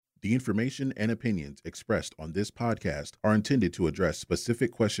The information and opinions expressed on this podcast are intended to address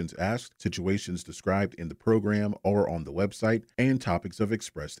specific questions asked, situations described in the program or on the website, and topics of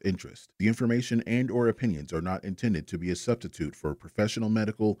expressed interest. The information and/or opinions are not intended to be a substitute for professional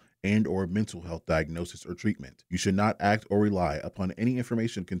medical and/or mental health diagnosis or treatment. You should not act or rely upon any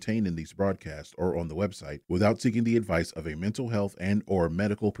information contained in these broadcasts or on the website without seeking the advice of a mental health and/or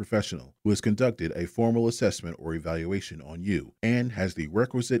medical professional who has conducted a formal assessment or evaluation on you and has the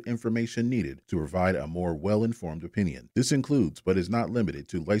requisite information needed to provide a more well-informed opinion. This includes, but is not limited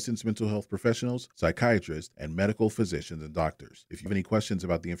to, licensed mental health professionals, psychiatrists, and medical physicians and doctors. If you have any questions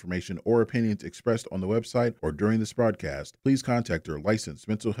about the information or opinions expressed on the website or during this broadcast, please contact your licensed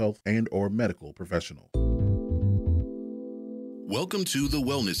mental health and/or medical professional. Welcome to the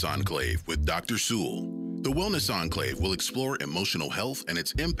Wellness Enclave with Dr. Sewell. The Wellness Enclave will explore emotional health and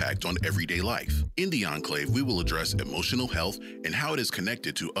its impact on everyday life. In the Enclave, we will address emotional health and how it is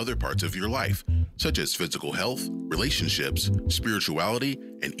connected to other parts of your life, such as physical health, relationships, spirituality,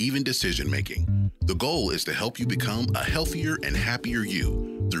 and even decision-making. The goal is to help you become a healthier and happier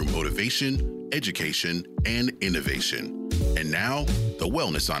you through motivation, education, and innovation. And now, the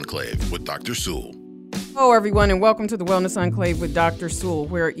Wellness Enclave with Dr. Sewell. Hello, everyone, and welcome to the Wellness Enclave with Dr. Sewell,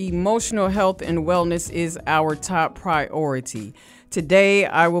 where emotional health and wellness is our top priority. Today,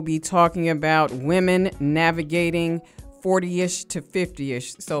 I will be talking about women navigating 40-ish to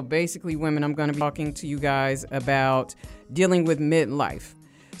 50-ish. So basically, women, I'm going to be talking to you guys about dealing with midlife.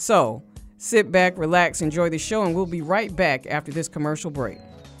 So sit back, relax, enjoy the show, and we'll be right back after this commercial break.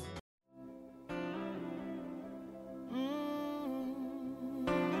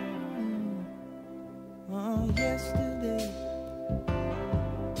 Yesterday,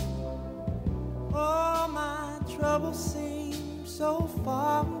 oh, my trouble seemed so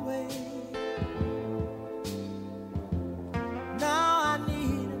far away. Now I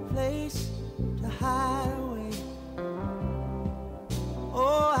need a place to hide away.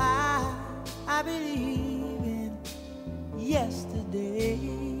 Oh, I believe in yesterday.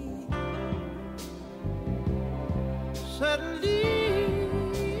 Suddenly,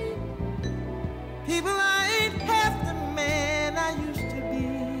 people ain't half the man I used to be,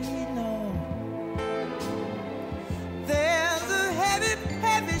 no. There's a heavy,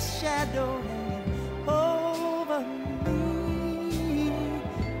 heavy shadow hanging over me.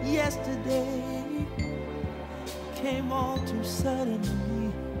 Yesterday came all too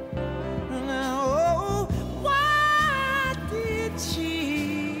suddenly. Now, oh, why did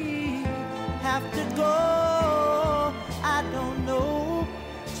she have to go? I don't know.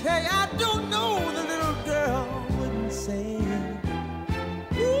 Tell you, I don't know, the little girl wouldn't say.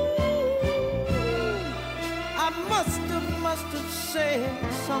 Ooh, I must have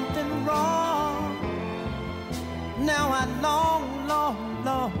said something wrong. Now I long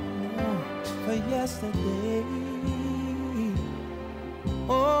for yesterday.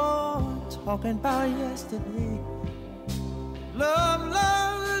 Oh, talking about yesterday. Love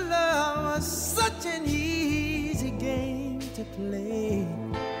was such an easy game to play.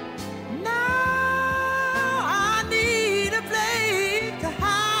 Now I need a place to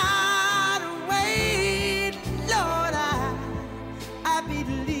hide away. Lord, I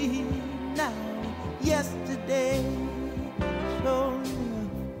believe now. Yesterday, sure enough.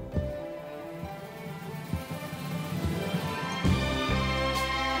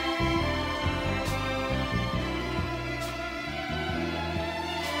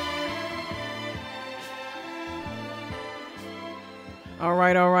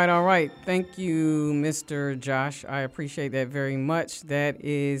 All right. Thank you, Mr. Josh. I appreciate that very much. That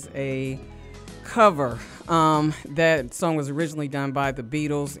is a cover. That song was originally done by the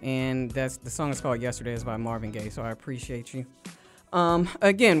Beatles, and the song is called Yesterday. It's by Marvin Gaye, so I appreciate you.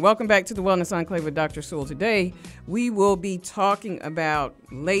 Again, welcome back to the Wellness Enclave with Dr. Sewell. Today, we will be talking about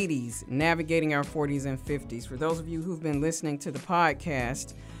ladies navigating our 40s and 50s. For those of you who've been listening to the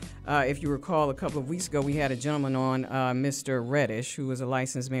podcast, if you recall, a couple of weeks ago, we had a gentleman on, Mr. Reddish, who is a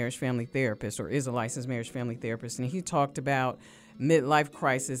licensed marriage family therapist, or is a licensed marriage family therapist, and he talked about midlife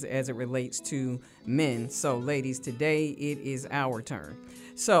crisis as it relates to men. So, ladies, today it is our turn.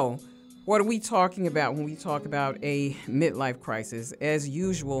 So, what are we talking about when we talk about a midlife crisis? As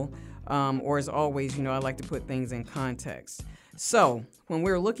usual, or as always, I like to put things in context. So, when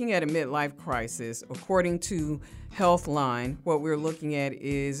we're looking at a midlife crisis, according to Healthline, what we're looking at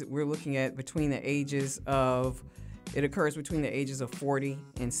between the ages of 40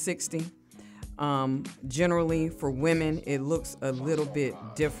 and 60. Generally, for women, it looks a little bit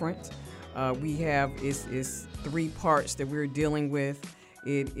different. We have is three parts that we're dealing with.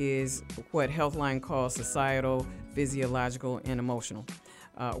 It is what Healthline calls societal, physiological, and emotional.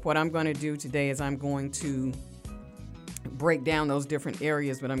 What I'm going to do today is I'm going to break down those different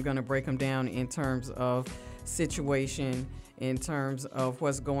areas, but I'm going to break them down in terms of situation, in terms of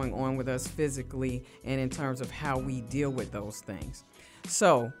what's going on with us physically, and in terms of how we deal with those things.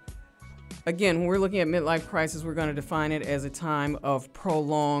 So, again, when we're looking at midlife crisis, we're going to define it as a time of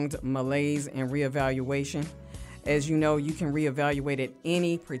prolonged malaise and reevaluation. As you know, you can reevaluate at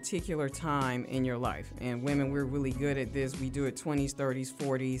any particular time in your life. And women, we're really good at this. We do it 20s, 30s,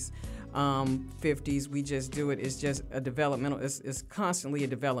 40s, 50s. We just do it. It's just a developmental, it's constantly a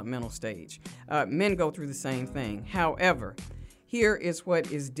developmental stage. Men go through the same thing. However, here is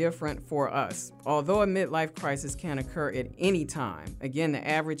what is different for us. Although a midlife crisis can occur at any time, again, the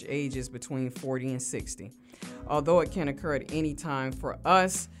average age is between 40 and 60. Although it can occur at any time, for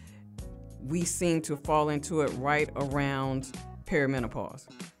us, we seem to fall into it right around perimenopause.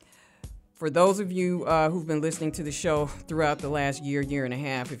 For those of you who've been listening to the show throughout the last year and a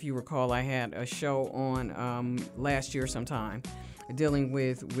half, if you recall, I had a show on last year sometime dealing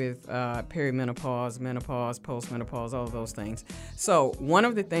with perimenopause, menopause, postmenopause, all of those things. So one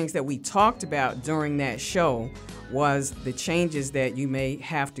of the things that we talked about during that show was the changes that you may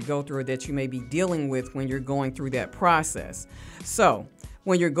have to go through, or that you may be dealing with when you're going through that process. So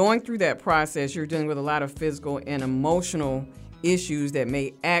when you're going through that process, you're dealing with a lot of physical and emotional issues that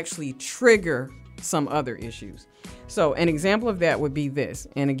may actually trigger some other issues. So an example of that would be this.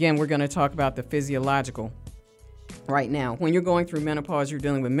 And again, we're going to talk about the physiological right now. When you're going through menopause, you're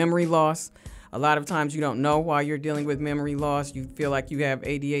dealing with memory loss. A lot of times you don't know why you're dealing with memory loss. You feel like you have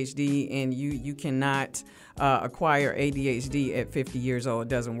ADHD, and you cannot acquire ADHD at 50 years old. It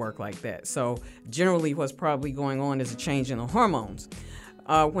doesn't work like that. So generally what's probably going on is a change in the hormones.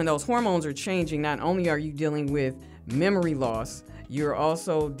 When those hormones are changing, not only are you dealing with memory loss, you're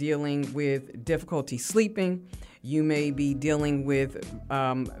also dealing with difficulty sleeping. You may be dealing with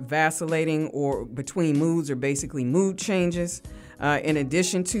vacillating or between moods, or basically mood changes. In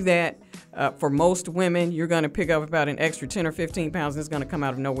addition to that, for most women, you're going to pick up about an extra 10 or 15 pounds. It's going to come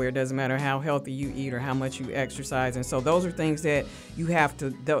out of nowhere. It doesn't matter how healthy you eat or how much you exercise. And so those are things that you have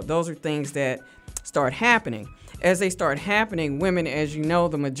to, those are things that start happening. As they start happening, women, as you know,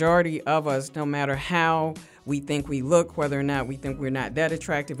 the majority of us, no matter how we think we look, whether or not we think we're not that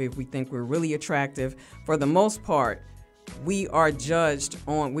attractive, if we think we're really attractive, for the most part, we are judged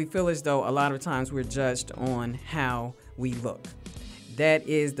on, we feel as though a lot of times we're judged on how we look. That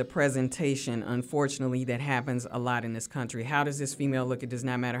is the presentation, unfortunately, that happens a lot in this country. How does this female look? It does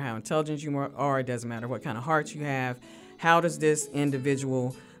not matter how intelligent you are. It doesn't matter what kind of heart you have. How does this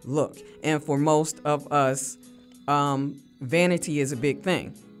individual look? And for most of us, vanity is a big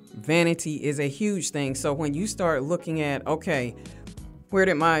thing. Vanity is a huge thing. So when you start looking at, okay, where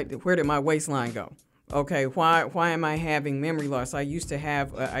did my waistline go? Okay, why am I having memory loss? I used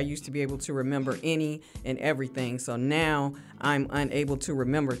to be able to remember any and everything. So now I'm unable to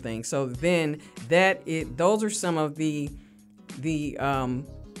remember things. So then those are some of the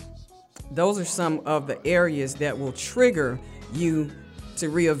areas that will trigger you to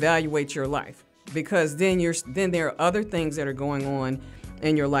reevaluate your life, because then there are other things that are going on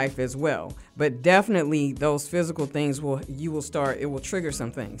in your life as well. But definitely those physical things it will trigger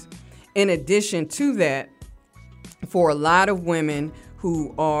some things. In addition to that, for a lot of women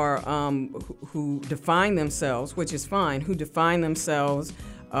who are who define themselves, which is fine, who define themselves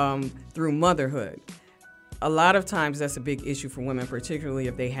through motherhood, a lot of times that's a big issue for women, particularly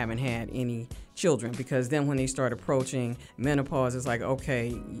if they haven't had any children, because then when they start approaching menopause, it's like,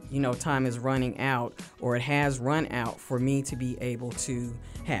 okay, time is running out, or it has run out for me to be able to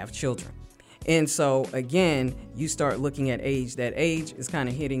have children. And so again, you start looking at age. That age is kind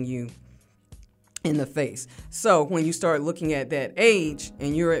of hitting you in the face. So when you start looking at that age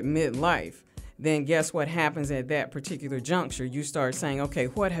and you're at midlife, then guess what happens at that particular juncture? You start saying, okay,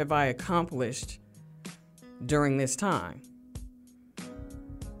 what have I accomplished during this time?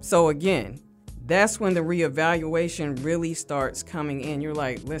 So again, that's when the reevaluation really starts coming in. You're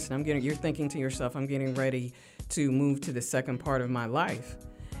like, listen, you're thinking to yourself, I'm getting ready to move to the second part of my life.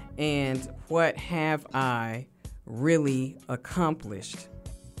 And what have I really accomplished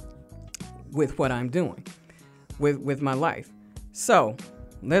with what I'm doing with my life? So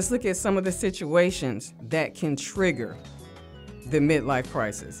let's look at some of the situations that can trigger the midlife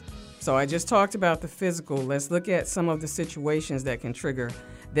crisis. So I just talked about the physical. Let's look at some of the situations that can trigger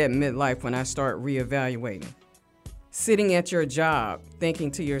that midlife when I start reevaluating. Sitting at your job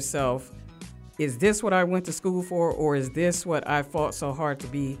thinking to yourself, is this what I went to school for, or is this what I fought so hard to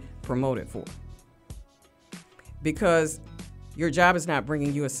be promoted for? Because your job is not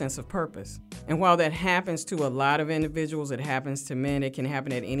bringing you a sense of purpose. And while that happens to a lot of individuals, it happens to men, it can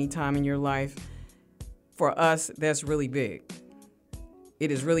happen at any time in your life. For us, that's really big.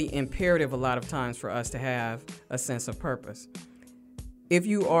 It is really imperative a lot of times for us to have a sense of purpose. If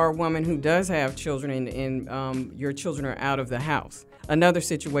you are a woman who does have children and your children are out of the house, another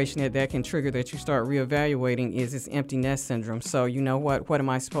situation that can trigger that you start reevaluating is this empty nest syndrome. So you know what am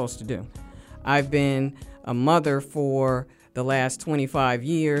I supposed to do? I've been a mother for the last 25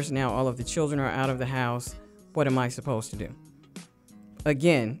 years. Now all of the children are out of the house. What am I supposed to do?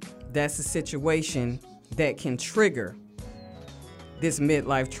 Again, that's a situation that can trigger this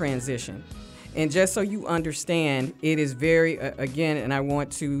midlife transition. And just so you understand, it is very, again, and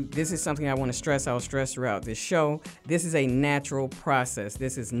this is something I want to stress, I'll stress throughout this show, this is a natural process.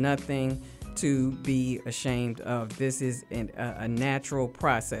 This is nothing to be ashamed of. This is a natural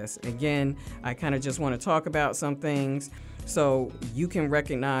process. Again, I kind of just want to talk about some things so you can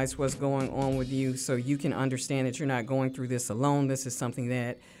recognize what's going on with you, so you can understand that you're not going through this alone. This is something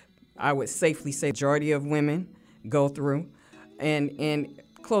that I would safely say the majority of women go through. And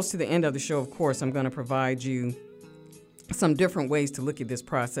close to the end of the show, of course, I'm going to provide you some different ways to look at this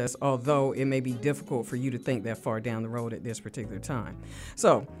process, although it may be difficult for you to think that far down the road at this particular time.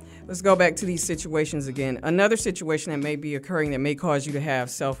 So let's go back to these situations again. Another situation that may be occurring that may cause you to have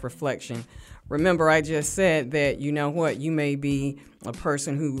self-reflection. Remember, I just said that, you know what, you may be a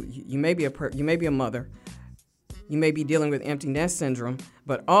person who, you may be a mother, you may be dealing with empty nest syndrome,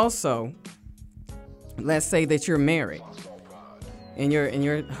 but also, let's say that you're married. And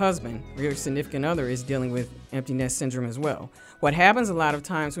your husband or your significant other is dealing with empty nest syndrome as well. What happens a lot of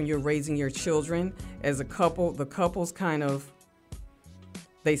times when you're raising your children as a couple, the couples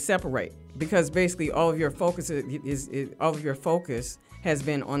they separate because basically all of your focus has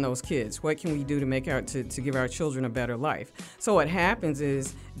been on those kids. What can we do to to give our children a better life? So what happens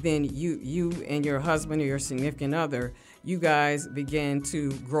is then you and your husband or your significant other, you guys begin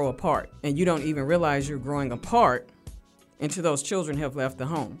to grow apart, and you don't even realize you're growing apart until those children have left the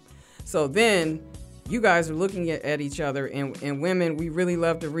home. So then you guys are looking at each other, and women, we really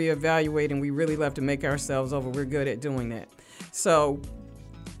love to reevaluate and we really love to make ourselves over. We're good at doing that. So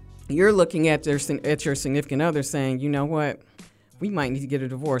you're looking at your significant other saying, you know what, we might need to get a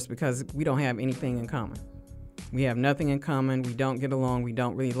divorce because we don't have anything in common. We have nothing in common. We don't get along. We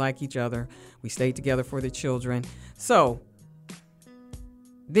don't really like each other. We stay together for the children. So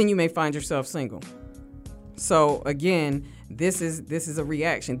then you may find yourself single. So again, this is a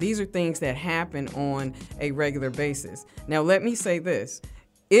reaction. These are things that happen on a regular basis. Now, let me say this.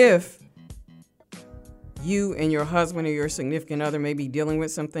 If you and your husband or your significant other may be dealing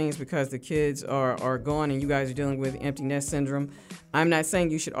with some things because the kids are gone and you guys are dealing with empty nest syndrome, I'm not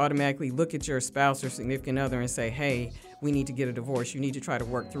saying you should automatically look at your spouse or significant other and say, hey, we need to get a divorce. You need to try to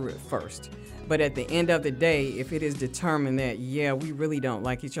work through it first. But at the end of the day, if it is determined that, yeah, we really don't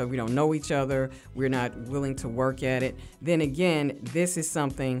like each other, we don't know each other, we're not willing to work at it, then again, this is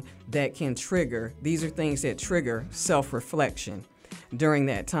something that can trigger, these are things that trigger self-reflection during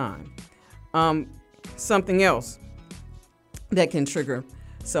that time. Something else that can trigger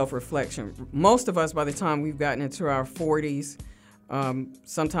self-reflection. Most of us, by the time we've gotten into our 40s,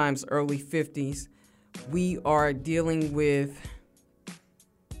 sometimes early 50s, we are dealing with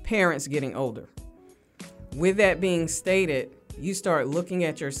parents getting older. With that being stated, you start looking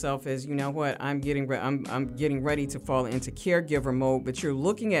at yourself as, you know what, I'm getting ready to fall into caregiver mode, but you're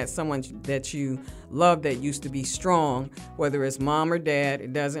looking at someone that you love that used to be strong, whether it's mom or dad,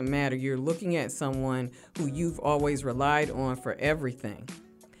 it doesn't matter. You're looking at someone who you've always relied on for everything.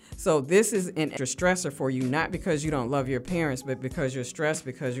 So this is an extra stressor for you, not because you don't love your parents, but because you're stressed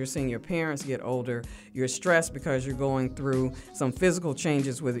because you're seeing your parents get older. You're stressed because you're going through some physical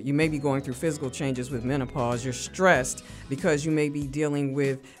changes you may be going through physical changes with menopause. You're stressed because you may be dealing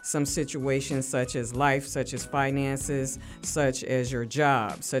with some situations such as life, such as finances, such as your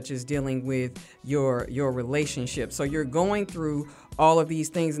job, such as dealing with your relationship. So you're going through all of these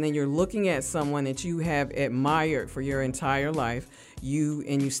things, and then you're looking at someone that you have admired for your entire life.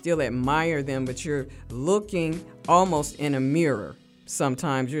 You still admire them, but you're looking almost in a mirror.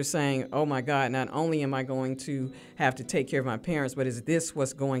 Sometimes you're saying, oh my God, not only am I going to have to take care of my parents, but is this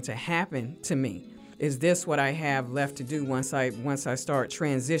what's going to happen to me? Is this what I have left to do once I start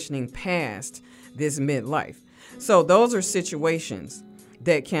transitioning past this midlife? So those are situations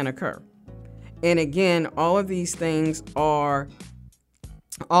that can occur. And again, all of these things are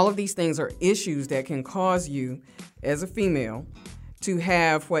issues that can cause you as a female to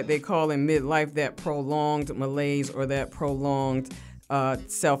have what they call in midlife that prolonged malaise or that prolonged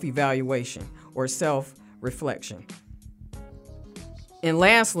self-evaluation or self-reflection. And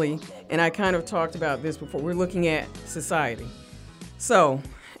lastly, and I kind of talked about this before, we're looking at society. So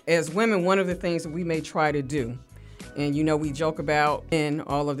as women, one of the things that we may try to do, and we joke about men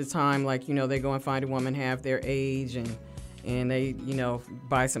all of the time, like, they go and find a woman half their age and they,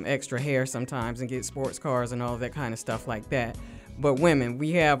 buy some extra hair sometimes and get sports cars and all of that kind of stuff like that. But women,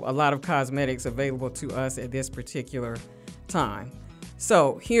 we have a lot of cosmetics available to us at this particular time.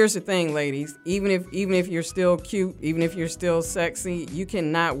 So here's the thing, ladies, even if you're still cute, even if you're still sexy, you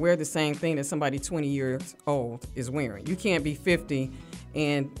cannot wear the same thing that somebody 20 years old is wearing. You can't be 50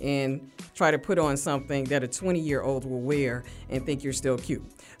 and try to put on something that a 20-year-old will wear and think you're still cute.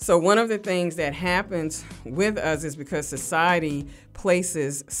 So one of the things that happens with us is because society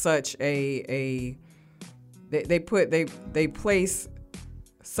places such they place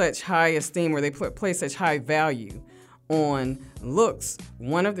such high esteem, or they place such high value on looks.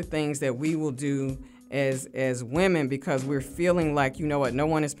 One of the things that we will do as women, because we're feeling like, no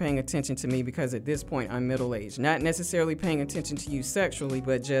one is paying attention to me because at this point I'm middle-aged. Not necessarily paying attention to you sexually,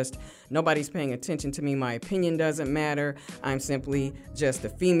 but just nobody's paying attention to me. My opinion doesn't matter. I'm simply just a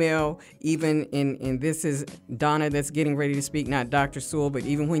female. Even in this is Donna that's getting ready to speak, not Dr. Sewell, but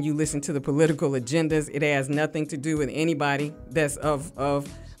even when you listen to the political agendas, it has nothing to do with anybody that's of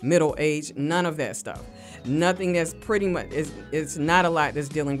middle age, none of that stuff. Nothing that's pretty much, it's not a lot that's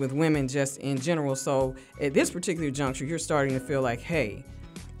dealing with women just in general. So at this particular juncture, you're starting to feel like, hey,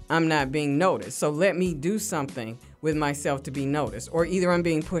 I'm not being noticed. So let me do something with myself to be noticed, or either I'm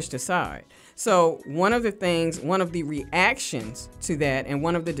being pushed aside. So one of the reactions to that, and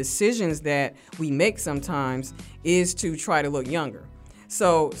one of the decisions that we make sometimes, is to try to look younger.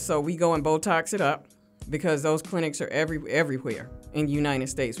 So we go and Botox it up, because those clinics are everywhere in the United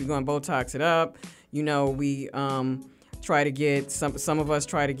States. We go and Botox it up. We try to get, some of us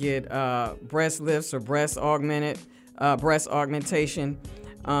try to get breast lifts or breast augmentation.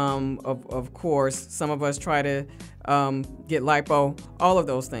 Of course, some of us try to get lipo, all of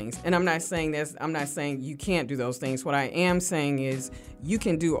those things. And I'm not saying you can't do those things. What I am saying is you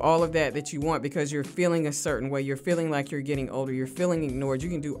can do all of that you want because you're feeling a certain way. You're feeling like you're getting older. You're feeling ignored. You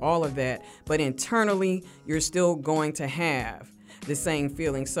can do all of that. But internally, you're still going to have the same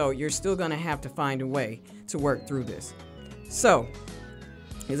feeling. So you're still going to have to find a way to work through this. So,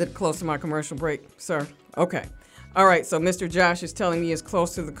 is it close to my commercial break, sir? Okay. All right. So Mr. Josh is telling me it's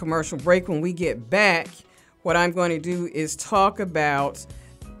close to the commercial break. When we get back, what I'm going to do is talk about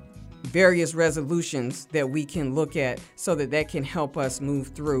various resolutions that we can look at so that can help us move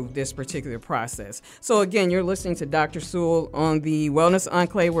through this particular process. So again, you're listening to Dr. Sewell on the Wellness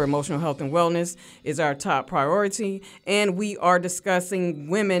Enclave, where emotional health and wellness is our top priority. And we are discussing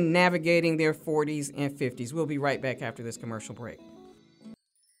women navigating their 40s and 50s. We'll be right back after this commercial break.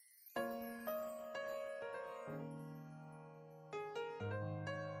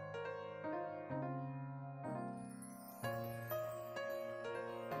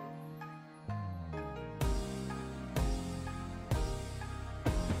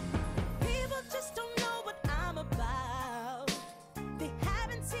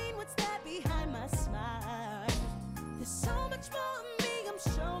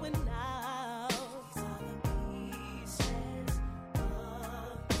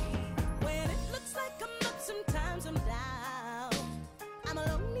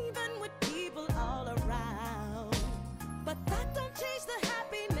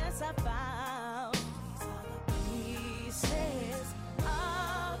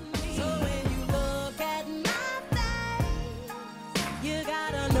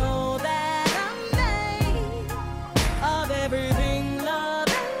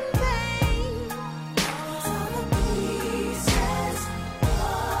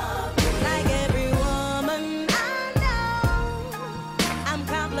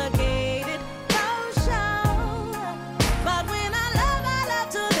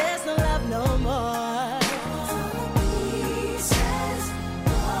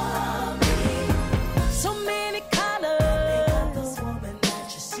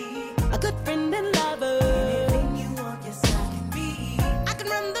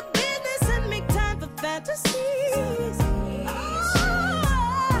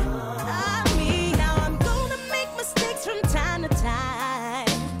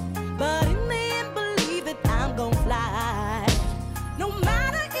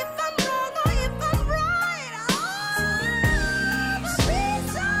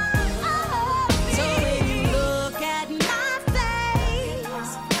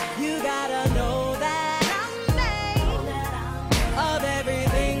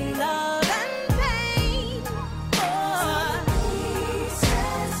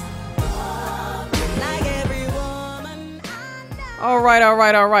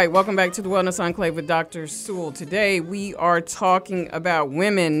 all right. Welcome back to the Wellness Enclave with Dr. Sewell. Today we are talking about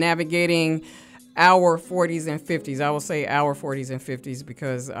women navigating our 40s and 50s. I will say our 40s and 50s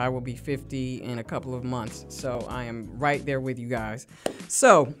because I will be 50 in a couple of months. So I am right there with you guys.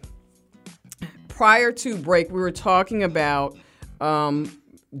 So prior to break, we were talking about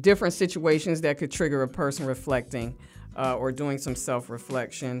different situations that could trigger a person reflecting or doing some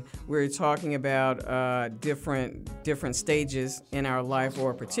self-reflection. We're talking about different stages in our life,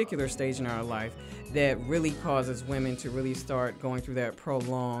 or a particular stage in our life that really causes women to really start going through that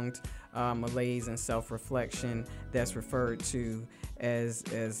prolonged malaise and self-reflection that's referred to as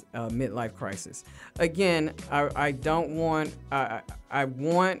a midlife crisis. Again, I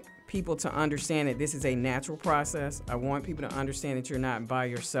want people to understand that this is a natural process. I want people to understand that you're not by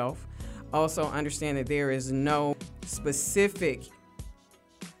yourself. Also understand that there is no specific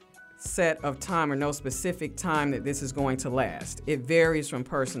set of time or no specific time that this is going to last. It varies from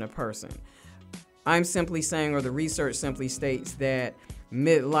person to person. I'm simply saying, or the research simply states, that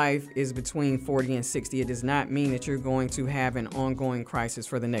midlife is between 40 and 60. It does not mean that you're going to have an ongoing crisis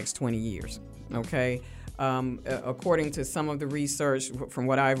for the next 20 years, okay? According to some of the research from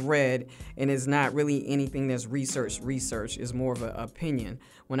what I've read, and it's not really anything that's research is more of an opinion.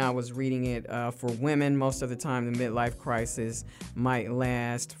 When I was reading it, for women, most of the time the midlife crisis might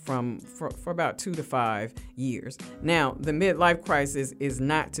last for about 2 to 5 years. Now, the midlife crisis is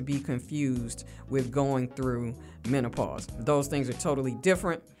not to be confused with going through menopause. Those things are totally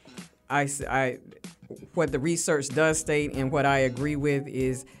different. What the research does state and what I agree with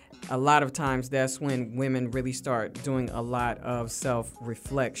is a lot of times that's when women really start doing a lot of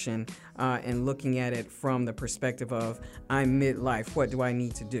self-reflection and looking at it from the perspective of, I'm midlife, what do I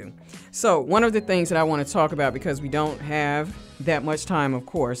need to do? So one of the things that I want to talk about, because we don't have that much time, of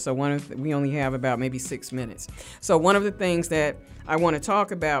course, so we only have about maybe 6 minutes. So one of the things that I want to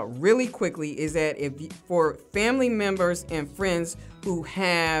talk about really quickly is that for family members and friends who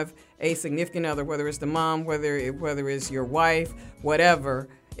have a significant other, whether it's the mom, whether it's your wife, whatever,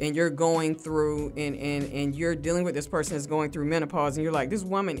 and you're going through and you're dealing with this person that's going through menopause, and you're like, this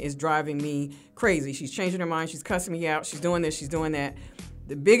woman is driving me crazy. She's changing her mind. She's cussing me out. She's doing this. She's doing that.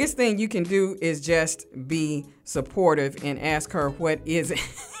 The biggest thing you can do is just be supportive and ask her what is it.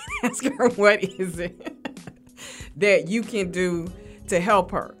 Ask her what is it that you can do to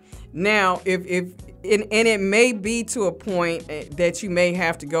help her. Now, and it may be to a point that you may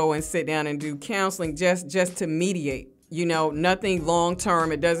have to go and sit down and do counseling just to mediate. You know, nothing long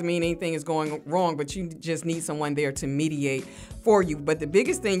term. It doesn't mean anything is going wrong, but you just need someone there to mediate for you. But the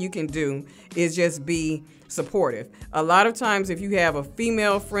biggest thing you can do is just be supportive. A lot of times if you have a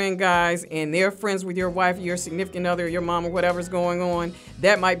female friend, guys, and they're friends with your wife, your significant other, your mom, or whatever's going on,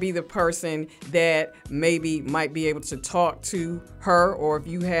 that might be the person that maybe might be able to talk to her, or if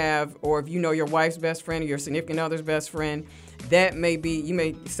you know your wife's best friend or your significant other's best friend, that may be, you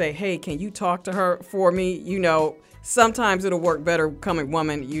may say, hey, can you talk to her for me? You know, sometimes it'll work better coming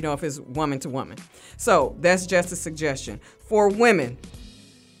woman, you know, if it's woman to woman. So that's just a suggestion. For women,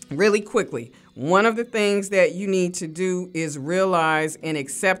 really quickly, one of the things that you need to do is realize and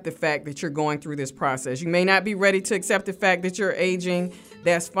accept the fact that you're going through this process. You may not be ready to accept the fact that you're aging.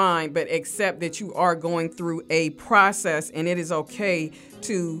 That's fine, but accept that you are going through a process, and it is okay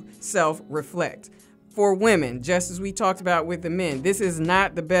to self-reflect. For women, just as we talked about with the men, this is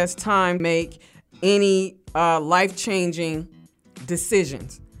not the best time to make any life-changing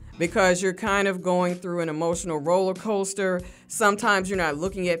decisions, because you're kind of going through an emotional roller coaster. Sometimes you're not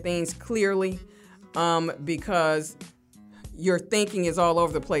looking at things clearly because your thinking is all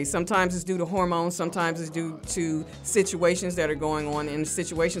over the place. Sometimes it's due to hormones, sometimes it's due to situations that are going on, and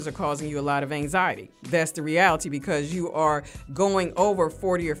situations are causing you a lot of anxiety. That's the reality, because you are going over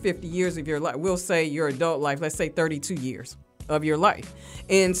 40 or 50 years of your life. We'll say your adult life, let's say 32 years of your life.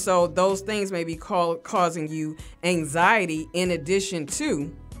 And so those things may be causing you anxiety in addition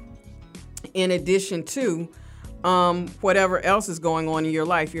to whatever else is going on in your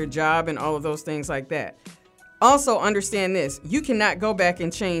life, your job, and all of those things like that. Also understand this, you cannot go back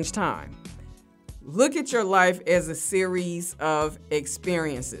and change time. Look at your life as a series of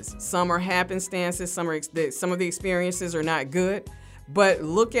experiences. Some are happenstances, some of the experiences are not good, but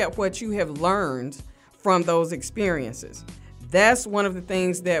look at what you have learned from those experiences. That's one of the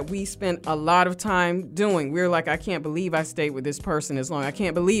things that we spend a lot of time doing. We're like, I can't believe I stayed with this person this long. I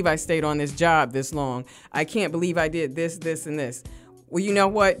can't believe I stayed on this job this long. I can't believe I did this, this, and this. Well, you know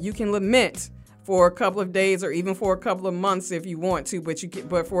what? You can lament for a couple of days or even for a couple of months if you want to,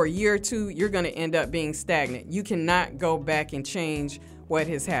 but for a year or two, you're going to end up being stagnant. You cannot go back and change what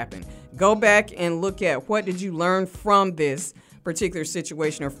has happened. Go back and look at what did you learn from this. particular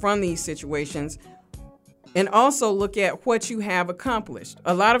situation or from these situations. And also look at what you have accomplished.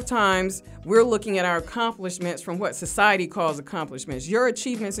 A lot of times we're looking at our accomplishments from what society calls accomplishments. Your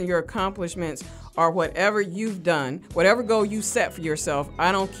achievements and your accomplishments are whatever you've done, whatever goal you set for yourself.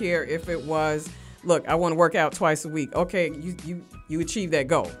 I don't care if it was, look, I want to work out twice a week. Okay, you achieved that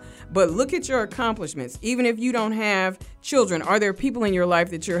goal. But look at your accomplishments. Even if you don't have children, are there people in your life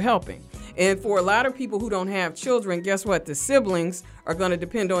that you're helping? And for a lot of people who don't have children, guess what? The siblings are going to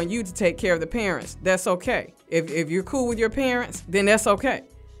depend on you to take care of the parents. That's okay. If you're cool with your parents, then that's okay.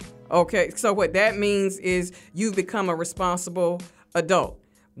 Okay, so what that means is you've become a responsible adult.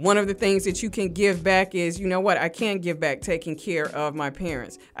 One of the things that you can give back is, you know what, I can give back taking care of my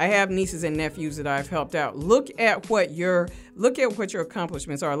parents. I have nieces and nephews that I've helped out. Look at what your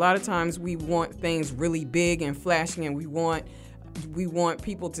accomplishments are. A lot of times we want things really big and flashing, and we want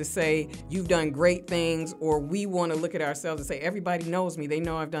people to say, you've done great things, or we want to look at ourselves and say, everybody knows me. They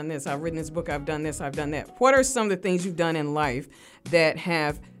know I've done this. I've written this book. I've done this. I've done that. What are some of the things you've done in life that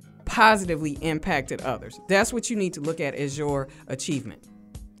have positively impacted others? That's what you need to look at as your achievement.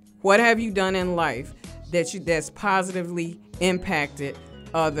 What have you done in life that's positively impacted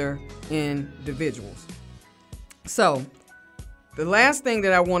other individuals? So the last thing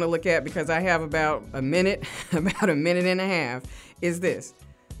that I want to look at, because I have about a minute and a half, is this.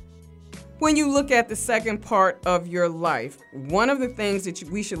 When you look at the second part of your life, one of the things that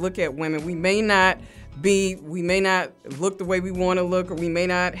we should look at, women, we may not look the way we want to look, or we may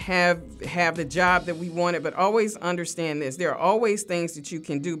not have the job that we wanted, but always understand this. There are always things that you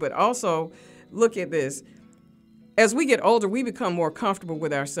can do, but also look at this. As we get older, we become more comfortable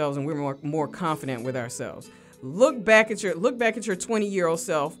with ourselves, and we're more confident with ourselves. Look back at your 20-year-old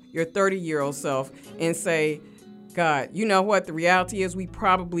self, your 30-year-old self, and say, God, you know what? The reality is we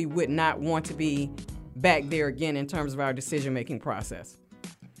probably would not want to be back there again in terms of our decision-making process.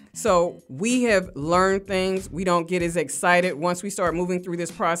 So we have learned things. We don't get as excited. Once we start moving through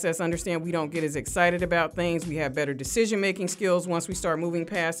this process, understand we don't get as excited about things. We have better decision-making skills once we start moving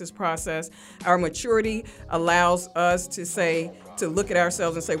past this process. Our maturity allows us to look at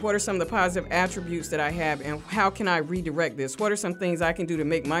ourselves and say, what are some of the positive attributes that I have, and how can I redirect this? What are some things I can do to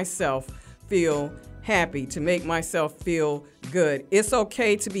make myself feel happy, to make myself feel good? It's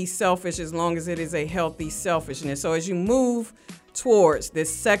okay to be selfish as long as it is a healthy selfishness. So as you move towards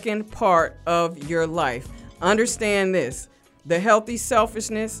this second part of your life, understand this. The healthy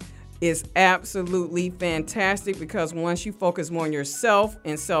selfishness is absolutely fantastic, because once you focus more on yourself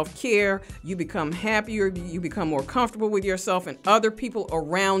and self-care, you become happier, you become more comfortable with yourself, and other people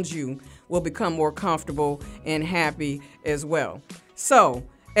around you will become more comfortable and happy as well. So,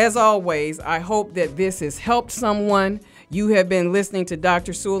 as always, I hope that this has helped someone. You have been listening to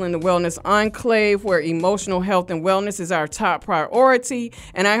Dr. Sewell in the Wellness Enclave, where emotional health and wellness is our top priority.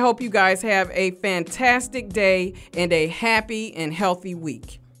 And I hope you guys have a fantastic day and a happy and healthy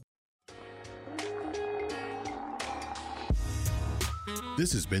week.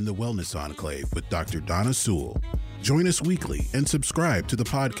 This has been the Wellness Enclave with Dr. Donna Sewell. Join us weekly and subscribe to the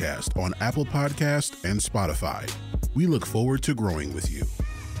podcast on Apple Podcasts and Spotify. We look forward to growing with you.